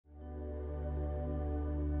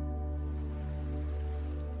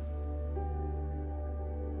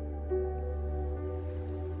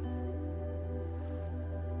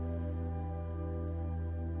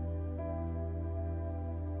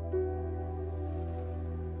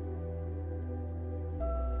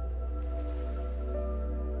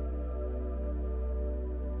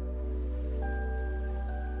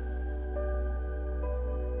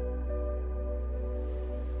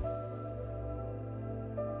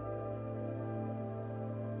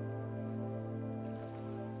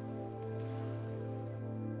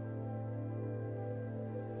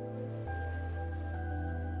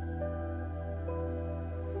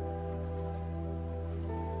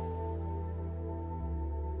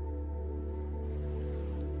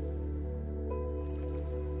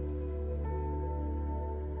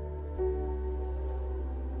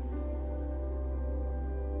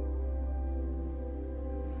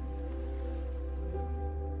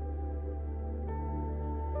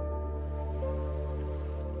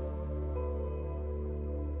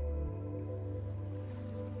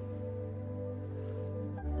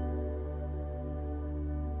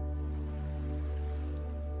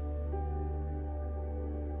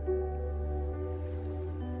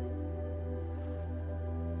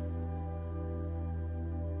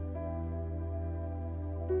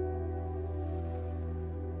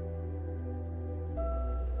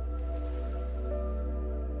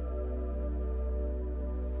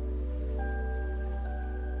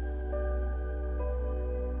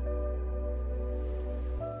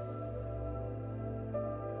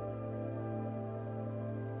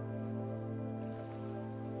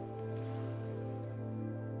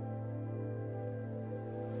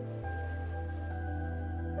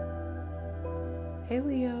Hey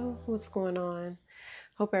Leo, what's going on?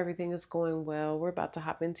 Hope everything is going well. We're about to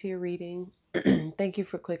hop into your reading. Thank you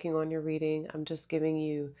for clicking on your reading. I'm just giving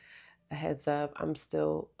you a heads up. I'm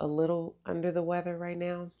still a little under the weather right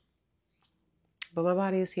now, but my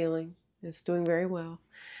body is healing. It's doing very well.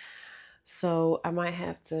 So I might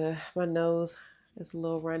have to, my nose is a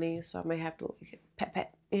little runny, so I may have to like pat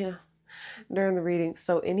pat, during the reading.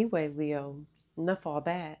 So anyway, Leo, enough all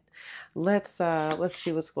that. Let's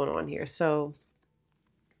see what's going on here. So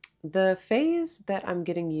the phase that I'm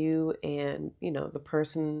getting you and, the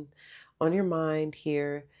person on your mind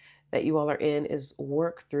here that you all are in is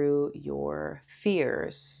work through your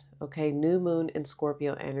fears. Okay, new moon in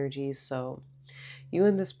Scorpio energy. So you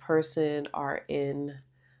and this person are in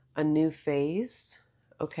a new phase,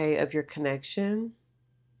 okay, of your connection.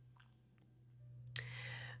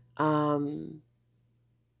 Um,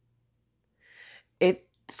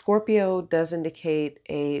 Scorpio does indicate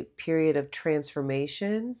a period of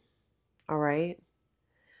transformation. All right.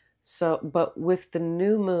 So, but with the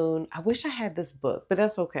new moon, I wish I had this book, but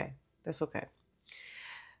that's okay. That's okay.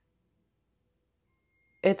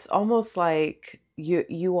 It's almost like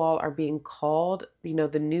you all are being called,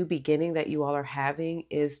 the new beginning that you all are having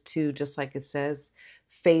is to, just like it says,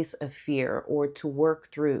 face a fear or to work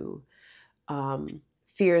through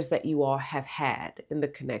fears that you all have had in the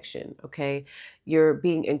connection. Okay. You're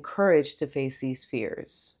being encouraged to face these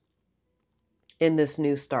fears in this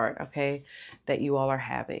new start, okay, that you all are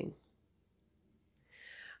having.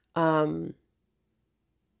 Um,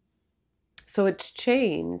 so it's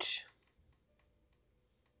change,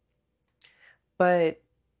 but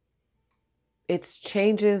it's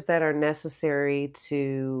changes that are necessary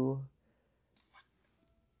to,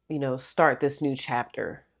 start this new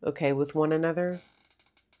chapter, okay, with one another.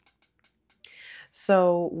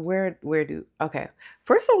 So okay.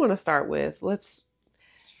 First I want to start with what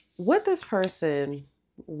this person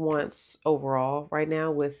wants overall right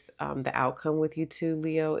now with the outcome with you two,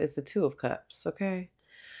 Leo, is the Two of Cups, okay?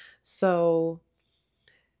 So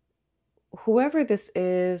whoever this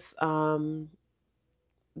is,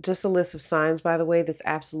 just a list of signs, by the way, this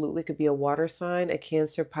absolutely could be a water sign, a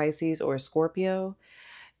Cancer, Pisces, or a Scorpio,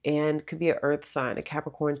 and could be an earth sign, a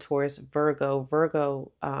Capricorn, Taurus,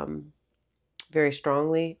 Virgo, very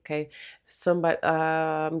strongly. Okay. Somebody,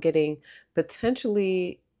 I'm getting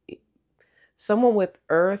potentially someone with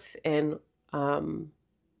earth and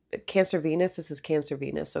Cancer Venus. This is Cancer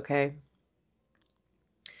Venus. Okay.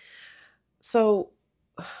 So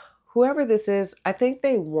whoever this is, I think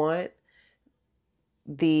they want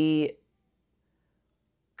because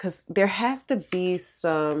there has to be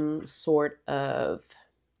some sort of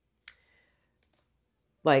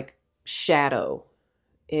like shadow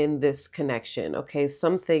in this connection. Okay.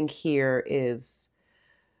 Something here is,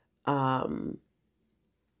 do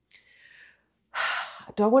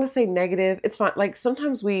I want to say negative? It's fine. Like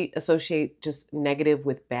sometimes we associate just negative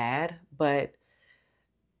with bad, but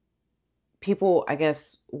people, I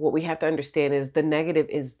guess what we have to understand is the negative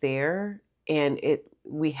is there and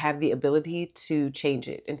we have the ability to change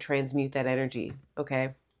it and transmute that energy.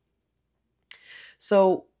 Okay.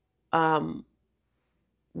 So,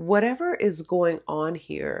 whatever is going on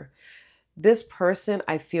here, this person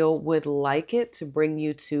I feel would like it to bring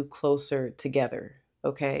you two closer together.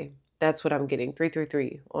 Okay. That's what I'm getting.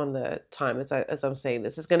 333 on the time as I'm saying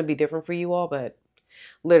this. It's going to be different for you all, but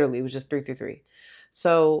literally it was just 333.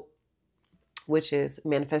 So, which is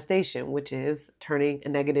manifestation, which is turning a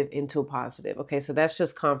negative into a positive. Okay. So that's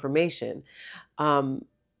just confirmation. Um,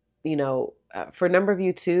 for a number of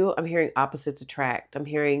you too, I'm hearing opposites attract. I'm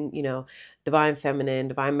hearing, divine feminine,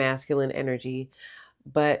 divine masculine energy.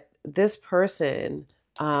 But this person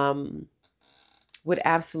would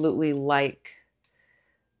absolutely like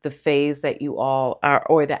the phase that you all are,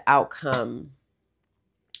 or the outcome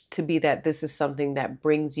to be that this is something that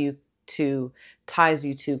ties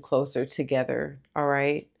you two closer together. All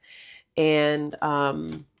right. And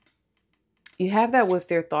you have that with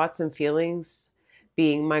their thoughts and feelings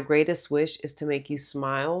being, my greatest wish is to make you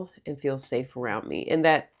smile and feel safe around me. And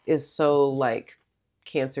that is so like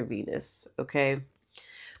Cancer Venus. Okay.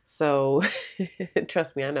 So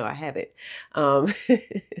trust me, I know I have it. And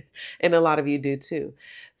a lot of you do too.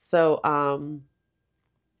 So,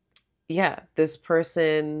 yeah, this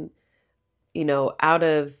person, out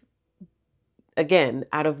of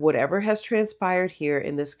whatever has transpired here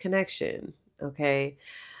in this connection. Okay.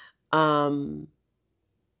 And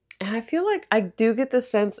I feel like I do get the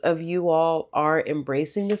sense of you all are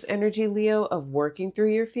embracing this energy, Leo, of working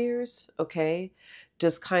through your fears. Okay.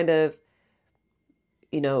 Just kind of,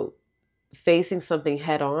 you know, facing something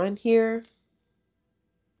head on here.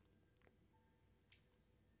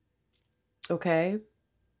 Okay.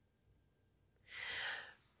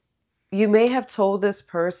 You may have told this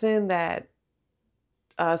person that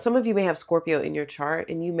some of you may have Scorpio in your chart,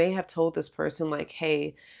 and you may have told this person, like,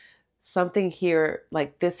 hey, something here,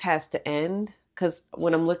 like this has to end. Because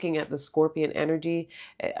when I'm looking at the Scorpion energy,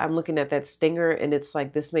 I'm looking at that stinger, and it's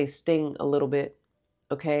like this may sting a little bit.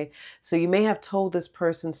 Okay. So you may have told this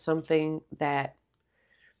person something that,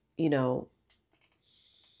 you know,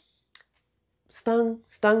 stung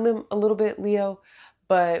them a little bit, Leo.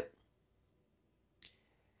 But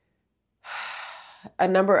a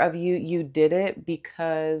number of you did it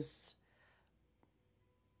because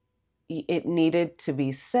it needed to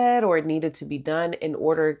be said, or it needed to be done in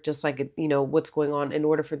order, just like, what's going on, in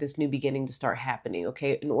order for this new beginning to start happening.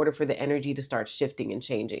 Okay. In order for the energy to start shifting and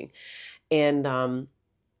changing. And,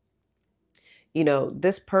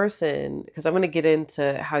 this person, because I'm going to get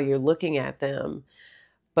into how you're looking at them,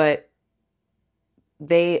 but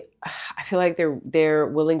I feel like they're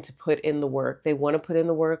willing to put in the work. They want to put in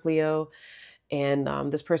the work, Leo. And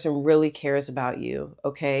this person really cares about you.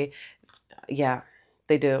 Okay. Yeah,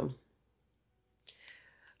 they do.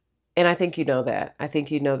 And I think you know that. I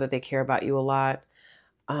think you know that they care about you a lot.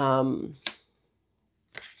 Um,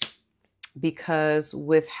 because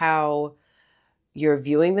with how you're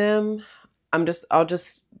viewing them, I'll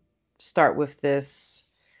just start with this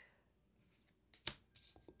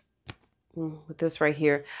right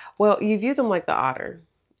here. Well, you view them like the otter,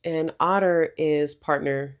 and otter is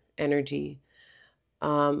partner energy.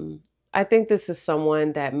 Um, I think this is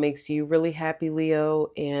someone that makes you really happy,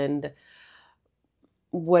 Leo, and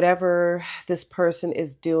whatever this person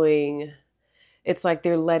is doing, it's like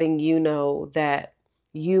they're letting you know that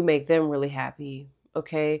you make them really happy.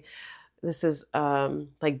 Okay. This is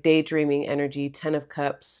like daydreaming energy, 10 of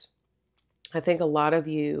cups. I think a lot of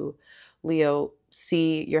you, Leo,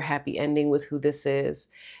 see your happy ending with who this is.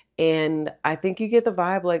 And I think you get the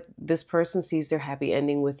vibe like this person sees their happy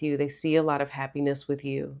ending with you. They see a lot of happiness with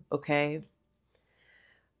you. Okay.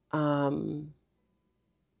 Um,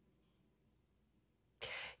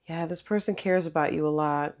 yeah, this person cares about you a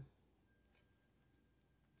lot.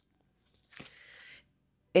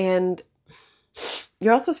 And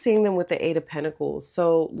you're also seeing them with the Eight of Pentacles.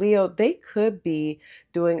 So, Leo, they could be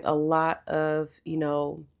doing a lot of,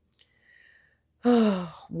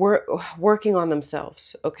 working on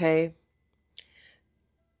themselves. Okay.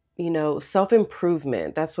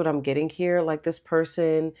 Self-improvement. That's what I'm getting here. Like this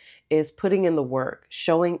person is putting in the work,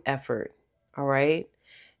 showing effort. All right.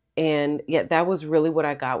 And yet that was really what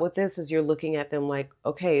I got with this, is you're looking at them like,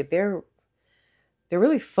 okay, they're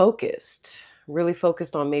really focused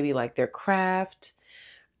on maybe like their craft.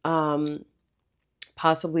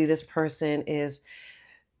 Possibly this person is,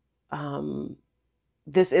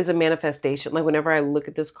 this is a manifestation. Like whenever I look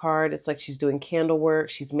at this card, it's like she's doing candle work,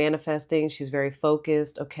 she's manifesting, she's very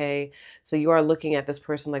focused. Okay. So you are looking at this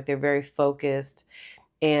person like they're very focused.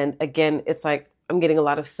 And again, it's like I'm getting a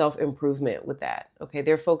lot of self-improvement with that. Okay.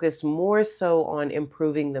 They're focused more so on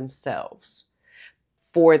improving themselves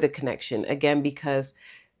for the connection. Again, because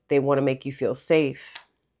they want to make you feel safe.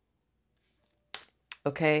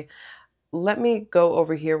 Okay. Let me go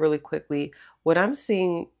over here really quickly. What I'm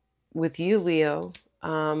seeing with you, Leo,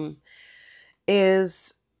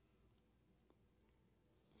 is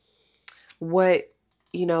what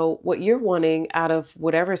you're wanting out of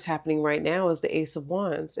whatever's happening right now is the Ace of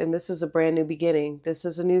Wands. And this is a brand new beginning. This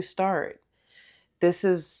is a new start. This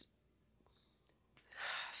is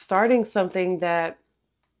starting something that,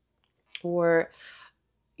 or,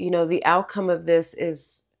 the outcome of this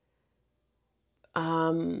is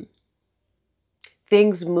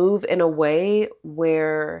things move in a way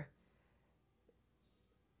where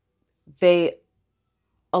they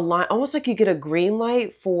align, almost like you get a green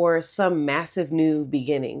light for some massive new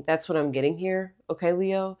beginning. That's what I'm getting here. Okay,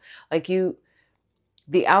 Leo? Like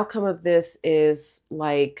the outcome of this is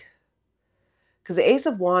like, because the Ace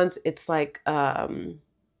of Wands, it's like the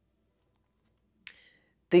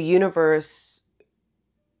universe,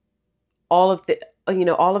 all of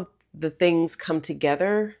the things come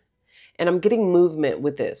together. And I'm getting movement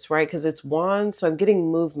with this, right? Because it's wands, so I'm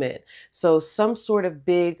getting movement. So some sort of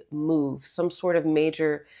big move, some sort of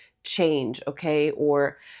major change, okay?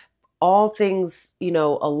 Or all things,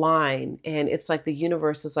 align. And it's like the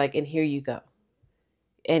universe is like, and here you go.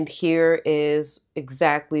 And here is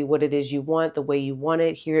exactly what it is you want, the way you want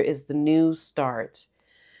it. Here is the new start,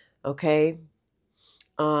 okay?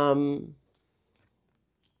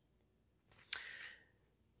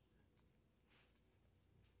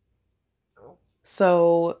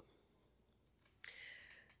 So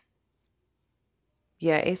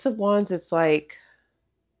yeah, Ace of Wands, it's like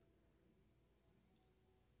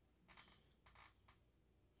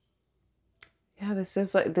Yeah, this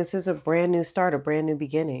is a brand new start, a brand new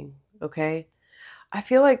beginning. Okay. I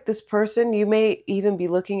feel like this person, you may even be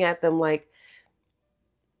looking at them like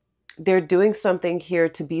they're doing something here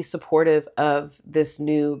to be supportive of this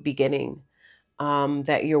new beginning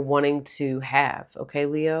that you're wanting to have. Okay,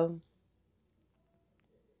 Leo?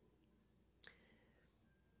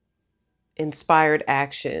 Inspired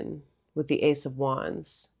action with the Ace of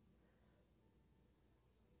Wands.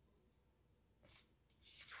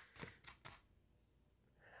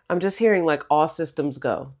 I'm just hearing like all systems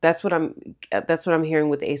go. That's what I'm hearing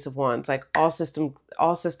with the Ace of Wands. Like all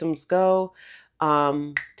systems go,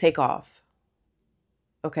 take off.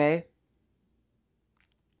 Okay?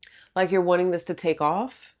 Like you're wanting this to take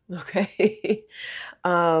off. Okay?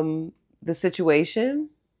 The situation.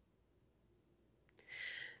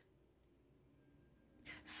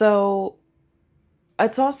 So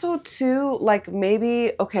it's also too like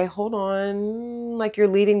maybe okay, hold on. Like you're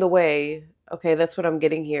leading the way. Okay, that's what I'm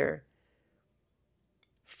getting here.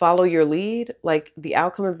 Follow your lead. Like the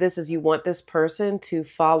outcome of this is you want this person to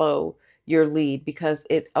follow your lead because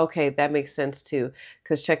okay, that makes sense too.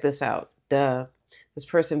 Because check this out. Duh. This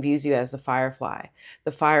person views you as the firefly.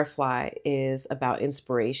 The firefly is about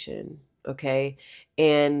inspiration. Okay.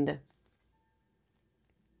 And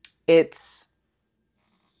it's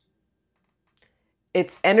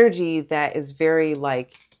it's energy that is very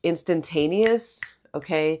like instantaneous.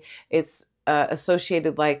 Okay. It's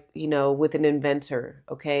associated like with an inventor.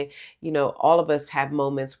 Okay. All of us have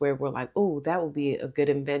moments where we're like, oh, that would be a good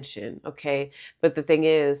invention. Okay. But the thing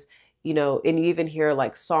is, and you even hear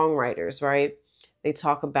like songwriters, right? They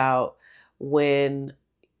talk about when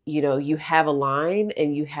you have a line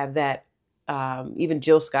and you have that. Even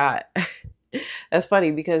Jill Scott. That's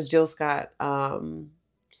funny because Jill Scott,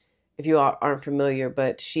 if you all aren't familiar,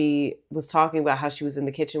 but she was talking about how she was in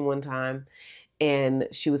the kitchen one time and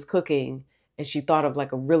she was cooking and she thought of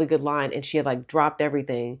like a really good line and she had like dropped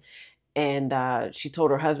everything. And she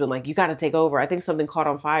told her husband, like, you got to take over. I think something caught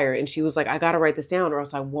on fire. And she was like, I got to write this down or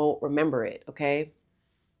else I won't remember it. Okay.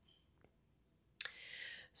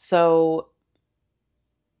 So,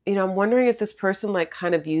 I'm wondering if this person like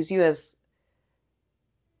kind of views you as,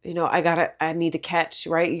 I need to catch,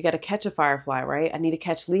 right? You got to catch a firefly, right? I need to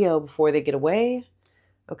catch Leo before they get away.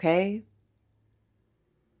 Okay.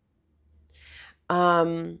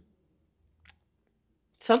 Um,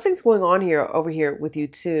 Something's going on here over here with you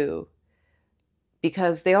too,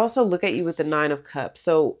 because they also look at you with the Nine of Cups.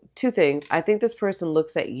 So two things. I think this person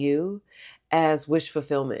looks at you as wish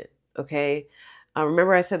fulfillment. Okay.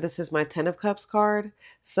 Remember I said this is my Ten of Cups card.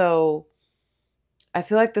 So I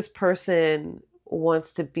feel like this person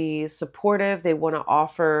wants to be supportive. They want to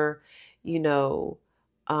offer, you know,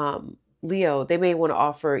 Leo, they may want to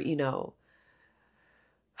offer,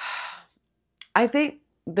 I think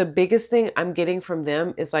the biggest thing I'm getting from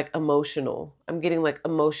them is like emotional. I'm getting like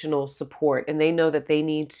emotional support, and they know that they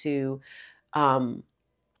need to um,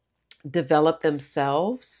 develop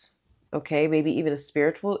themselves. Okay, maybe even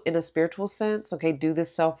in a spiritual sense. Okay, do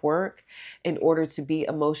this self work in order to be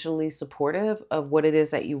emotionally supportive of what it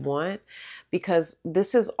is that you want, because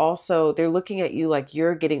this is also they're looking at you like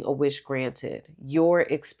you're getting a wish granted. You're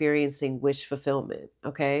experiencing wish fulfillment.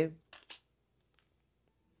 Okay.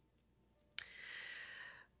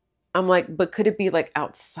 I'm like, but could it be like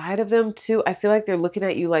outside of them too? I feel like they're looking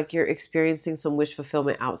at you like you're experiencing some wish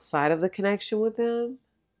fulfillment outside of the connection with them.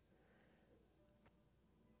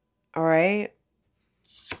 All right.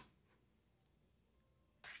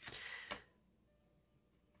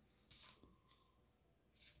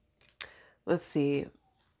 Let's see.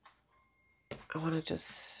 I want to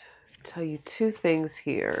just tell you two things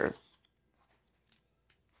here.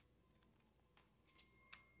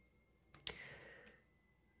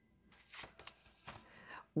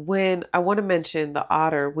 When I want to mention the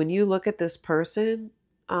otter, when you look at this person,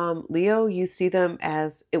 Leo, you see them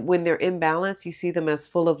as when they're in balance, you see them as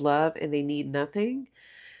full of love and they need nothing.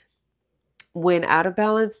 When out of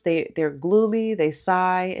balance, they're gloomy, they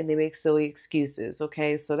sigh, and they make silly excuses.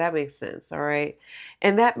 Okay, so that makes sense. All right,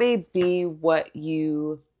 and that may be what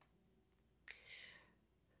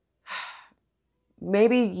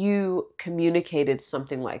maybe you communicated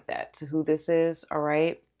something like that to who this is. All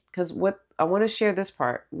right, because what I want to share this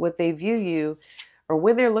part, what they view you, or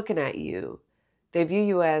when they're looking at you, they view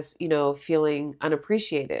you as feeling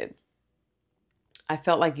unappreciated. I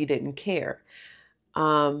felt like you didn't care.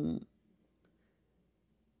 Um,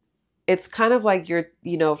 it's kind of like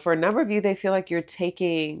for a number of you, they feel like you're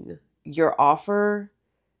taking your offer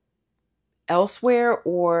elsewhere,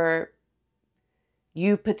 or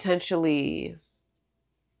you potentially,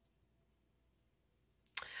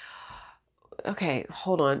 okay,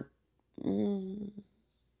 hold on. mm,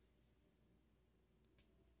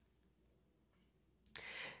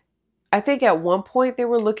 I think at one point they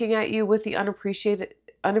were looking at you with the unappreciated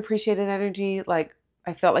energy. Like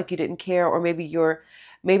I felt like you didn't care, or maybe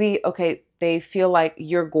maybe okay, they feel like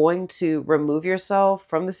you're going to remove yourself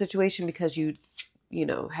from the situation because you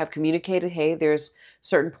have communicated, hey, there's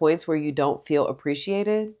certain points where you don't feel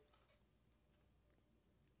appreciated.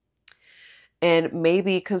 And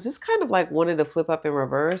maybe because it's kind of like wanted to flip up in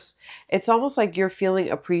reverse, it's almost like you're feeling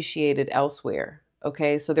appreciated elsewhere.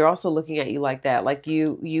 Okay. So they're also looking at you like that. Like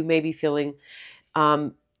you may be feeling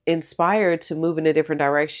um, inspired to move in a different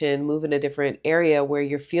direction, move in a different area where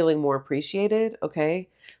you're feeling more appreciated. Okay.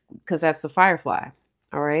 Because that's the firefly.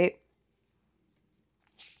 All right.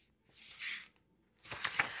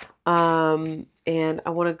 And I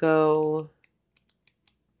want to go.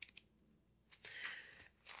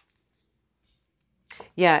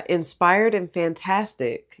 Yeah, inspired and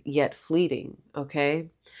fantastic, yet fleeting. Okay.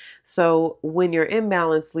 So when you're in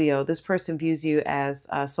balance, Leo, this person views you as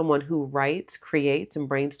someone who writes, creates, and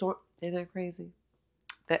brainstorms. Isn't that crazy?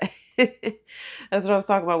 That That's what I was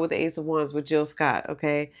talking about with the Ace of Wands with Jill Scott.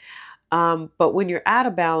 Okay. But when you're out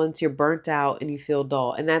of balance, you're burnt out and you feel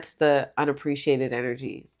dull. And that's the unappreciated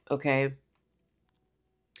energy. Okay.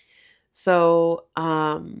 So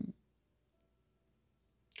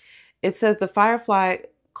it says the Firefly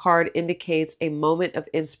card indicates a moment of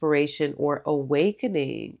inspiration or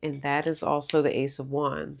awakening, and that is also the Ace of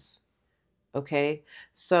Wands. Okay.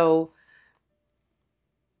 So,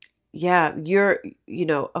 yeah,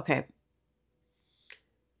 okay.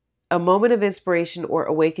 A moment of inspiration or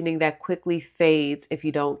awakening that quickly fades if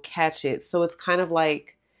you don't catch it. So it's kind of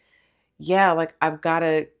like, yeah, like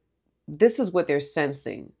this is what they're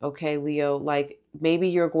sensing. Okay, Leo, like maybe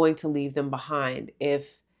you're going to leave them behind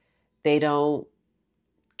if they don't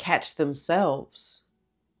catch themselves.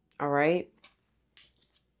 All right.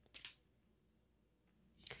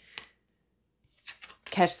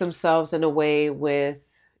 Catch themselves in a way with,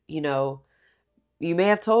 you know, you may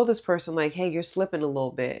have told this person like, hey, you're slipping a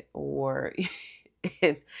little bit, or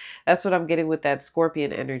and that's what I'm getting with that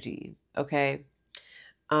Scorpion energy. Okay.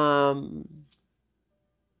 Um,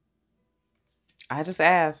 I just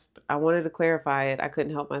asked, I wanted to clarify it. I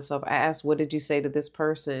couldn't help myself. I asked, what did you say to this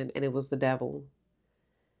person? And it was the devil.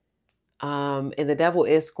 And the devil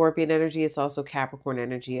is Scorpion energy. It's also Capricorn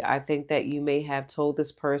energy. I think that you may have told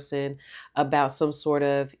this person about some sort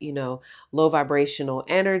of, low vibrational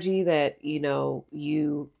energy that,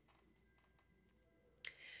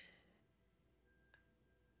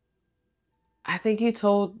 I think you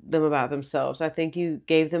told them about themselves. I think you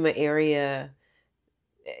gave them an area.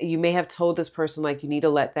 You may have told this person, like, you need to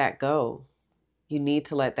let that go. You need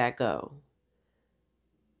to let that go.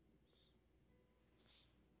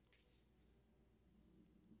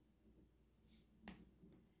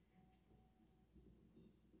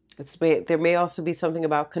 There may also be something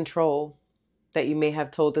about control that you may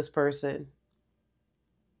have told this person.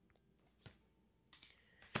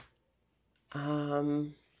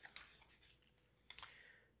 Um,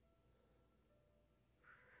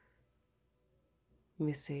 Let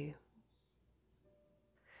me see.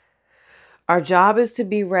 Our job is to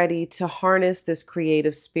be ready to harness this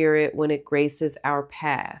creative spirit when it graces our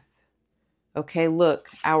path. Okay, look,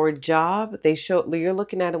 our job, you're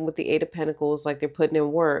looking at them with the Eight of Pentacles like they're putting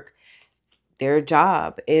in work. Their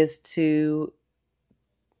job is to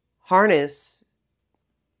harness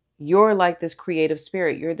like this creative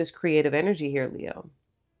spirit. You're this creative energy here, Leo.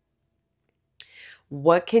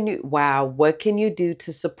 What can you do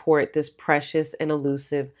to support this precious and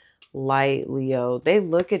elusive light, Leo? They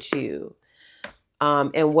look at you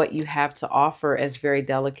and what you have to offer as very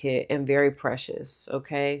delicate and very precious,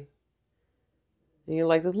 okay? And you're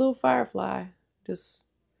like this little firefly, just,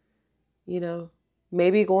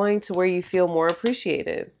 maybe going to where you feel more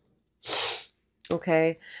appreciated,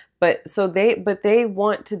 okay? But they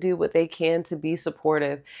want to do what they can to be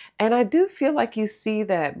supportive. And I do feel like you see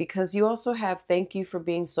that because you also have, thank you for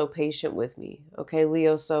being so patient with me, okay,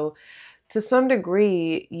 Leo? So to some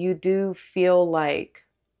degree, you do feel like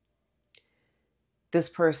this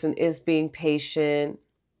person is being patient,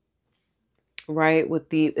 right?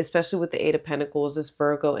 Especially with the Eight of Pentacles, this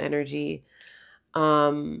Virgo energy.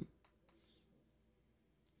 And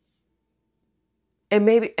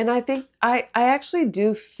I think I actually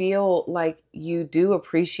do feel like you do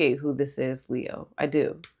appreciate who this is, Leo. I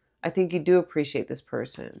do. I think you do appreciate this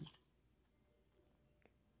person.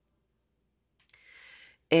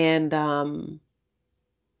 And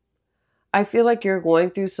I feel like you're going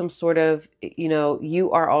through some sort of,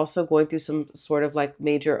 you are also going through some sort of like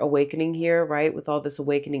major awakening here, right? With all this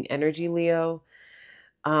awakening energy, Leo.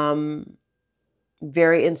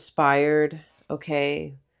 very inspired,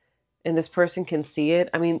 okay? And this person can see it.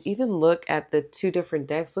 I mean, even look at the two different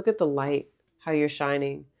decks. Look at the light, how you're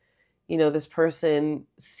shining. You know, this person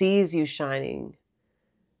sees you shining,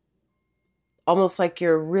 almost like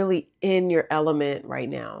you're really in your element right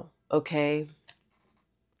now, okay?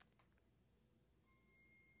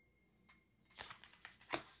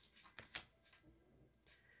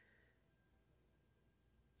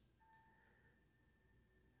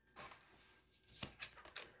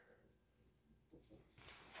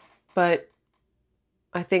 But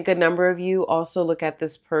I think a number of you also look at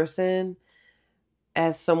this person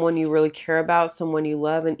as someone you really care about, someone you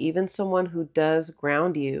love, and even someone who does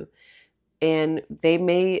ground you. And they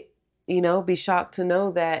may, be shocked to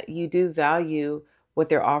know that you do value what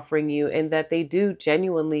they're offering you and that they do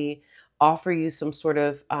genuinely offer you some sort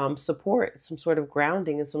of support, some sort of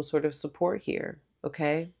grounding and some sort of support here.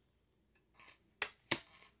 Okay.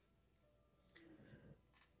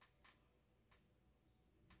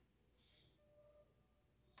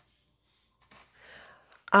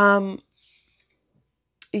 Um,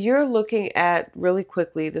 you're looking at really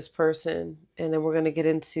quickly this person, and then we're going to get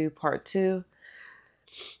into part two.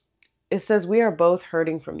 It says we are both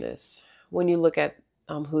hurting from this when you look at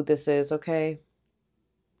who this is, okay?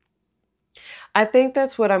 I think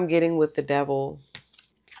that's what I'm getting with the devil,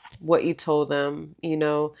 what you told them,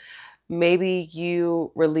 maybe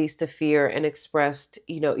you released a fear and expressed,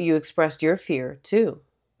 you expressed your fear too,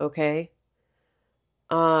 okay?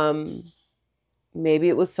 Um, maybe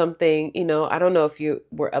it was something, I don't know if you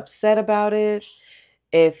were upset about it,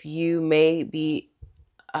 if you maybe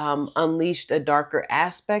unleashed a darker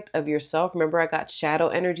aspect of yourself. Remember, I got shadow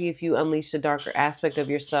energy. If you unleashed a darker aspect of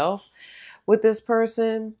yourself with this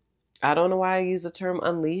person, I don't know why I use the term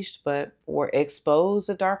unleashed, but or expose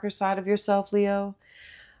a darker side of yourself, Leo.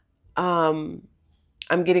 Um,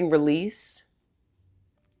 I'm getting release.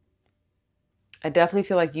 I definitely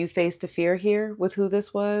feel like you faced a fear here with who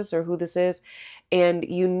this was or who this is. And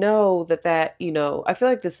you know I feel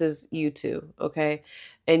like this is you too, okay?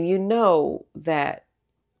 And you know that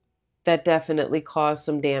that definitely caused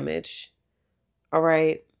some damage. All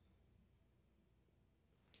right.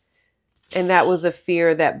 And that was a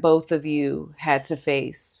fear that both of you had to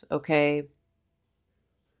face, okay?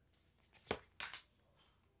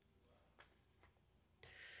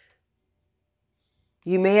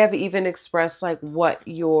 You may have even expressed like what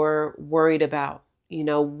you're worried about,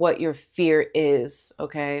 what your fear is,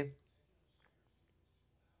 okay?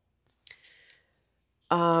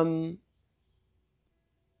 Um,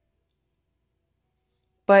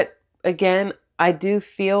 but again, I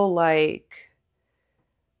feel like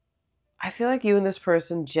you and this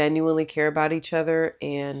person genuinely care about each other,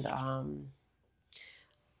 and I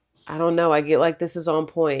don't know, I get like this is on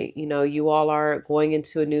point. You all are going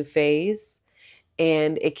into a new phase,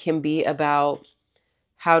 and it can be about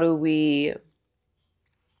how do we,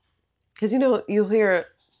 because you hear,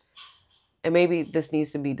 and maybe this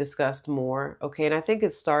needs to be discussed more, okay? And I think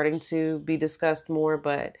it's starting to be discussed more,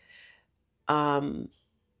 but um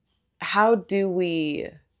how do we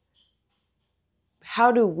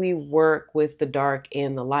work with the dark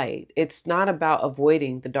and the light? It's not about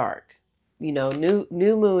avoiding the dark. New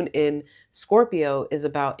moon in Scorpio is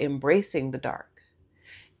about embracing the dark.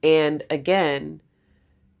 And again,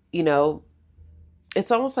 you know, it's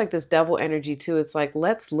almost like this devil energy too. It's like,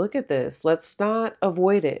 let's look at this. Let's not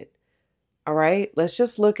avoid it. All right? Let's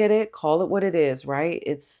just look at it, call it what it is, right?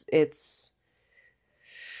 It's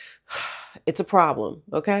a problem,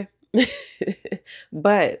 okay?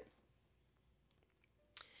 But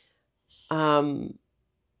um,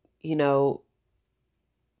 you know,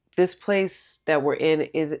 this place that we're in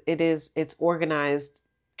it's organized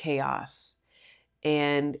chaos,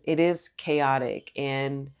 and it is chaotic,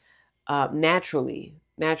 and naturally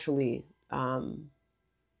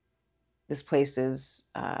this place is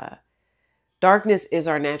darkness is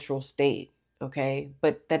our natural state, okay?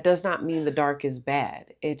 But that does not mean the dark is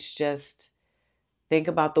bad. It's just, think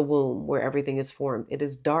about the womb where everything is formed. It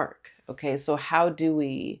is dark, okay? So how do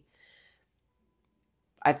we,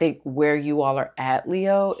 I think where you all are at,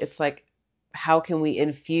 Leo, it's like, how can we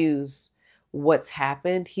infuse what's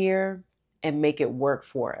happened here and make it work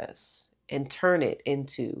for us and turn it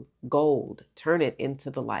into gold, turn it into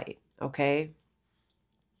the light, okay?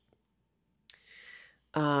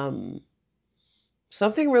 Um,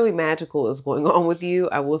 something really magical is going on with you.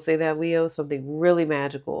 I will say that, Leo, something really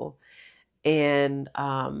magical. And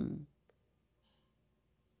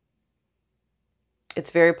it's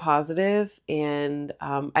very positive, and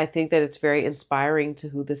I think that it's very inspiring to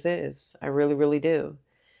who this is. I really, really do.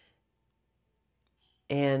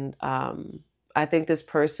 And I think this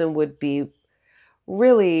person would be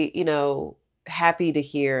really, happy to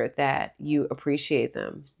hear that you appreciate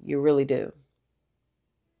them. You really do.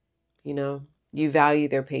 You know, you value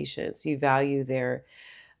their patience, you value their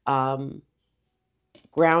um,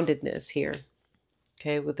 groundedness here,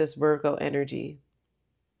 okay, with this Virgo energy.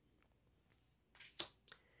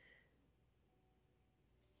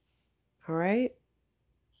 All right.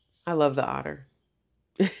 I love the otter.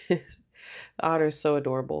 The otter is so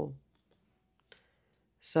adorable.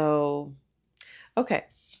 So, okay.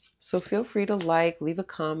 So feel free to leave a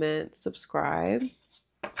comment, subscribe.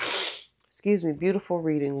 Excuse me. Beautiful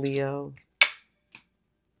reading, Leo.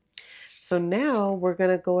 So now we're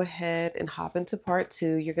going to go ahead and hop into part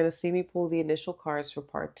 2. You're going to see me pull the initial cards for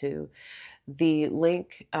part 2. The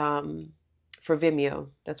link for Vimeo,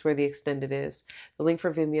 that's where the extended is. The link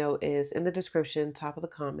for Vimeo is in the description, top of the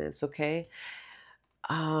comments, okay?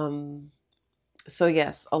 So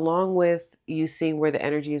yes, along with you seeing where the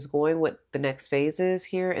energy is going, what the next phase is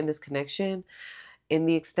here in this connection, in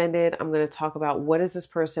the extended, I'm going to talk about what is this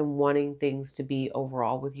person wanting things to be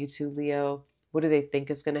overall with you two, Leo? What do they think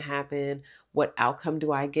is going to happen? What outcome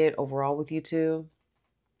do I get overall with you two?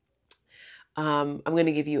 I'm going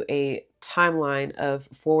to give you a timeline of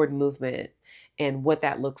forward movement and what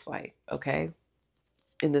that looks like, okay,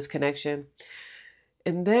 in this connection.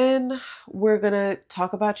 And then we're going to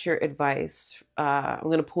talk about your advice. I'm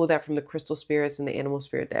going to pull that from the Crystal Spirits and the Animal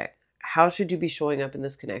Spirit deck. How should you be showing up in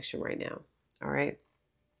this connection right now? All right.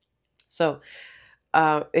 So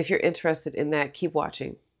if you're interested in that, keep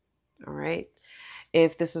watching. All right.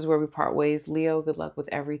 If this is where we part ways, Leo, good luck with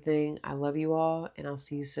everything. I love you all, and I'll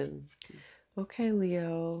see you soon. Peace. Okay,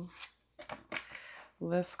 Leo.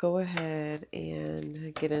 Let's go ahead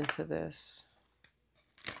and get into this.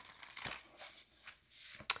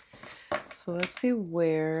 So let's see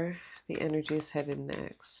where the energy is headed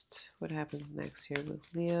next. What happens next here with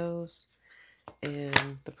Leos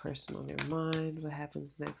and the person on their mind? What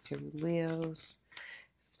happens next here with Leos?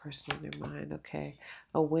 The person on their mind. Okay.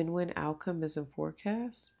 A win-win outcome is in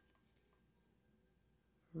forecast.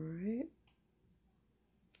 All right.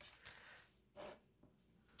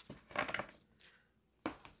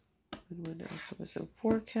 Win-win outcome is in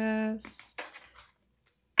forecast.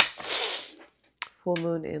 Full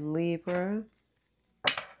moon in Libra.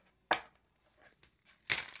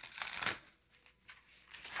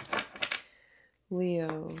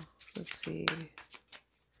 Leo, let's see.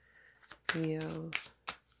 Leo,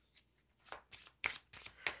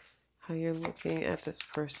 how you're looking at this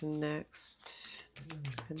person next.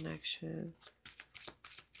 Connection.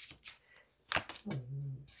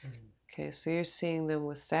 Okay, so you're seeing them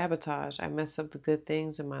with sabotage. I mess up the good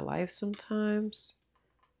things in my life sometimes.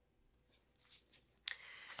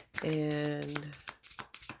 And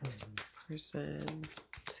person,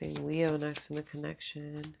 seeing Leo next in the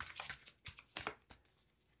connection.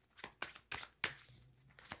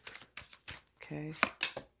 Okay.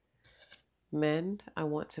 Men, I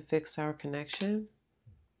want to fix our connection.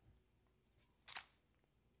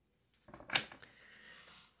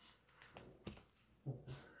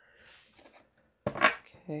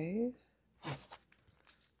 Okay.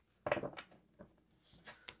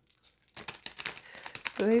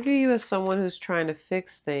 So they view you as someone who's trying to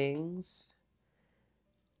fix things.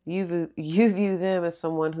 You view them as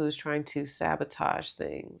someone who's trying to sabotage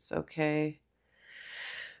things, okay?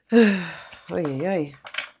 Oy, oy.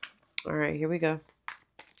 All right, here we go.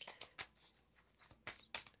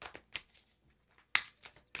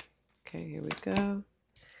 Okay, here we go.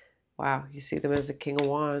 Wow, you see them as a King of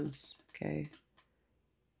Wands, okay?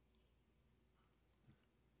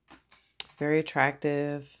 Very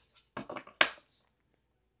attractive.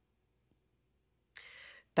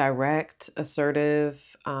 Direct, assertive.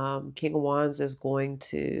 King of Wands is going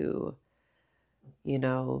to,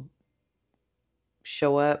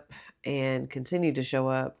 show up and continue to show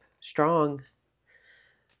up strong.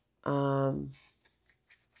 Very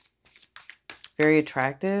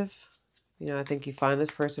attractive. I think you find this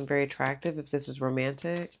person very attractive if this is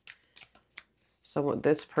romantic.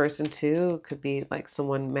 This person too could be like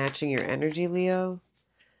someone matching your energy, Leo.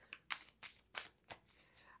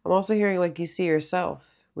 I'm also hearing like you see yourself.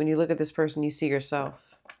 When you look at this person, you see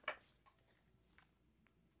yourself.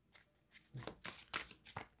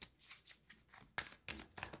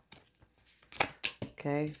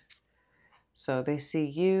 Okay. So they see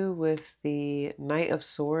you with the Knight of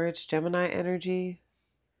Swords, Gemini energy.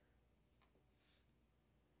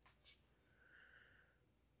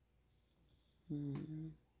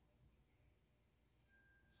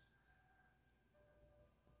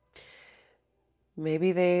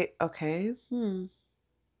 Maybe they, okay.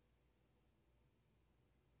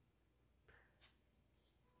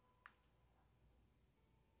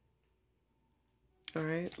 All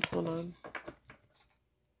right, hold on.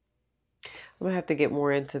 I'm gonna have to get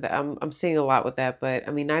more into that. I'm seeing a lot with that, but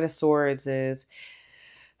I mean, Knight of Swords is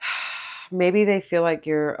maybe they feel like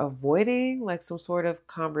you're avoiding like some sort of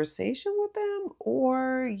conversation with them,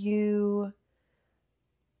 or you.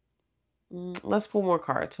 Let's pull more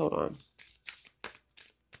cards. Hold on.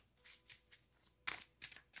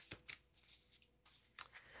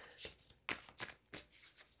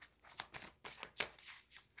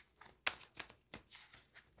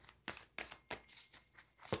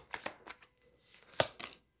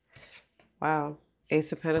 Wow.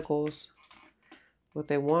 Ace of Pentacles. What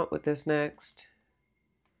they want with this next.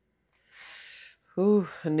 Ooh,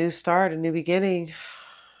 a new start, a new beginning.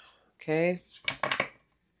 Okay.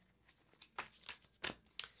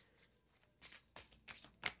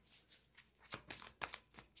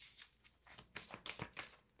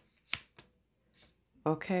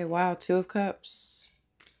 Okay, wow. Two of Cups.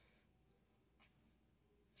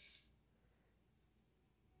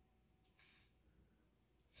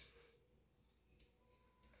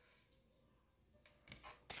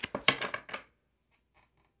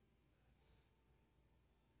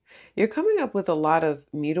 You're coming up with a lot of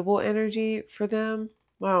mutable energy for them.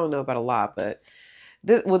 Well, I don't know about a lot, but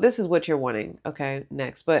this is what you're wanting. Okay,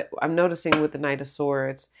 next. But I'm noticing with the Knight of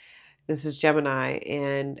Swords, this is Gemini,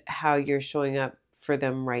 and how you're showing up for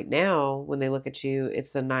them right now when they look at you,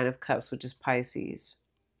 it's the Nine of Cups, which is Pisces.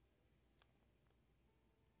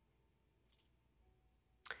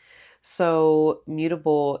 So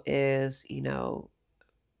mutable is,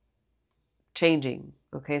 changing.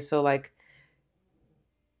 Okay, so like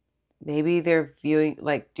maybe they're viewing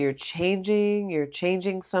like you're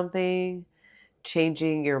changing something,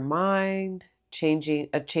 changing your mind, changing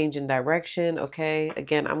a change in direction. Okay,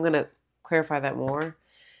 again, I'm gonna clarify that more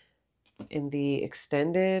in the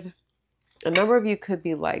extended. A number of you could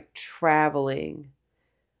be like traveling,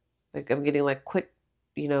 like I'm getting like quick,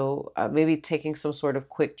 maybe taking some sort of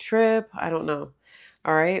quick trip. I don't know.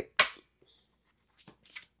 All right,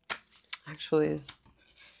 actually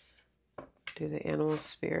do the animal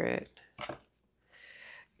spirit.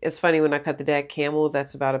 It's funny when I cut the deck, camel,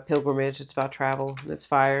 that's about a pilgrimage. It's about travel and it's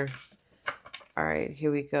fire. All right,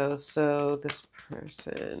 here we go. So this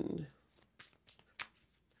person.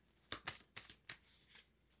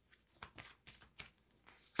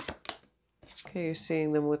 Okay, you're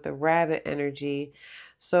seeing them with the rabbit energy.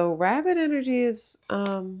 So rabbit energy is,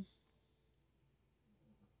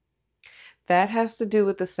 that has to do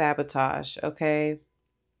with the sabotage, okay?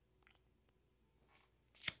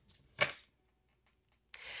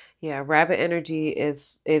 Yeah, rabbit energy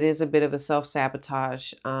it is a bit of a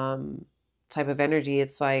self-sabotage type of energy.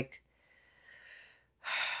 It's like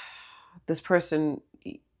this person,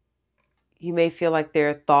 you may feel like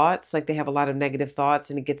their thoughts, like they have a lot of negative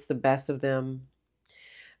thoughts and it gets the best of them.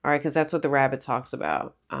 All right, because that's what the rabbit talks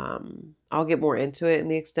about. I'll get more into it in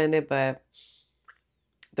the extended, but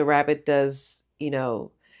the rabbit does,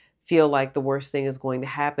 feel like the worst thing is going to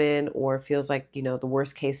happen, or feels like, the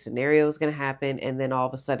worst case scenario is going to happen. And then all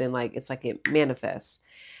of a sudden, like, it's like it manifests.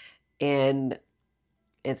 And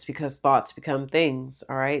it's because thoughts become things.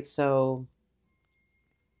 All right. So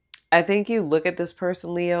I think you look at this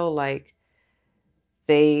person, Leo, like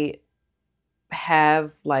they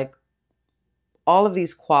have like all of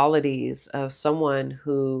these qualities of someone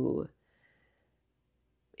who,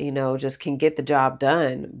 just can get the job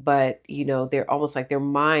done, but, they're almost like their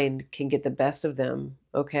mind can get the best of them.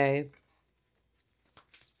 Okay.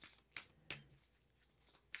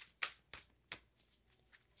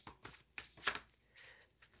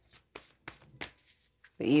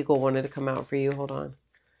 The eagle wanted to come out for you. Hold on.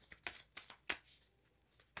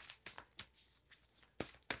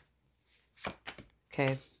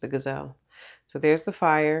 Okay. The gazelle. So there's the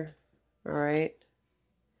fire. All right.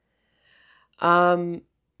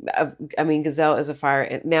 I mean, gazelle is a fire.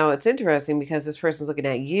 And now it's interesting because this person's looking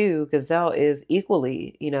at you. Gazelle is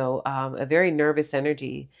equally, a very nervous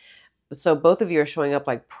energy. So both of you are showing up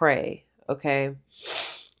like prey. Okay.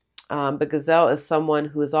 But gazelle is someone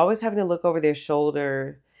who is always having to look over their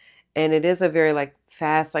shoulder. And it is a very like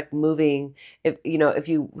fast, like moving. If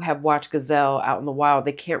you have watched gazelle out in the wild,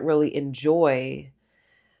 they can't really enjoy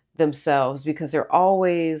themselves because they're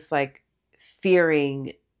always like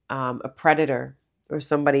fearing a predator or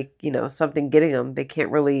somebody, something getting them. They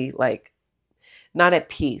can't really like, not at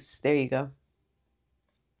peace. There you go.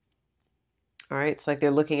 All right. It's like they're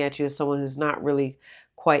looking at you as someone who's not really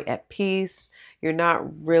quite at peace. You're not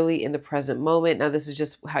really in the present moment. Now, this is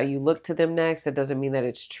just how you look to them next. It doesn't mean that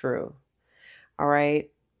it's true. All right.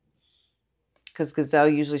 Because gazelle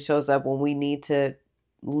usually shows up when we need to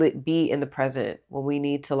be in the present, when we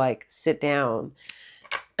need to like sit down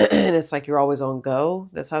and it's like you're always on go.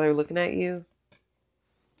 That's how they're looking at you.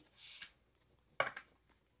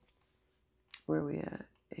 Where are we at?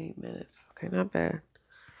 8 minutes. Okay, not bad.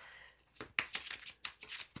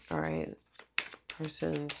 All right.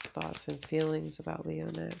 Person's thoughts and feelings about Leo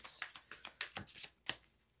next.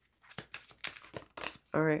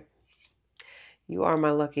 All right. You are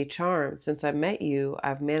my lucky charm. Since I met you,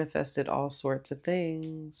 I've manifested all sorts of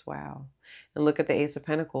things. Wow. And look at the Ace of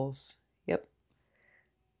Pentacles. Yep.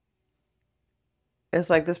 It's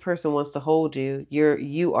like this person wants to hold you.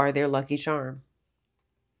 You are their lucky charm.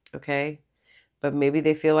 Okay? But maybe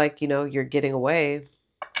they feel like, you know, you're getting away.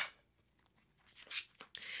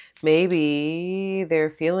 Maybe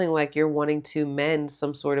they're feeling like you're wanting to mend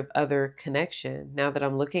some sort of other connection. Now that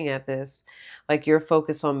I'm looking at this, like you're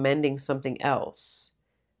focused on mending something else.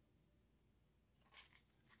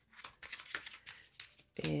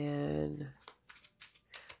 And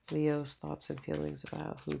Leo's thoughts and feelings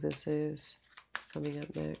about who this is coming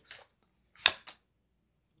up next.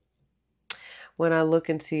 When I look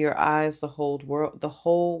into your eyes, the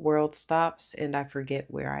whole world stops and I forget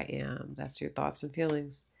where I am. That's your thoughts and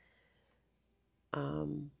feelings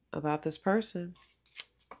about this person.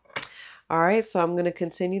 All right, so I'm going to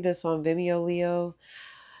continue this on Vimeo, Leo.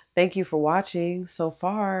 Thank you for watching so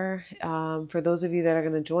far. For those of you that are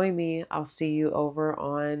going to join me, I'll see you over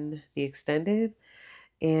on the extended.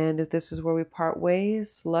 And if this is where we part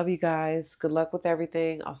ways, love you guys. Good luck with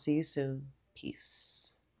everything. I'll see you soon. Peace.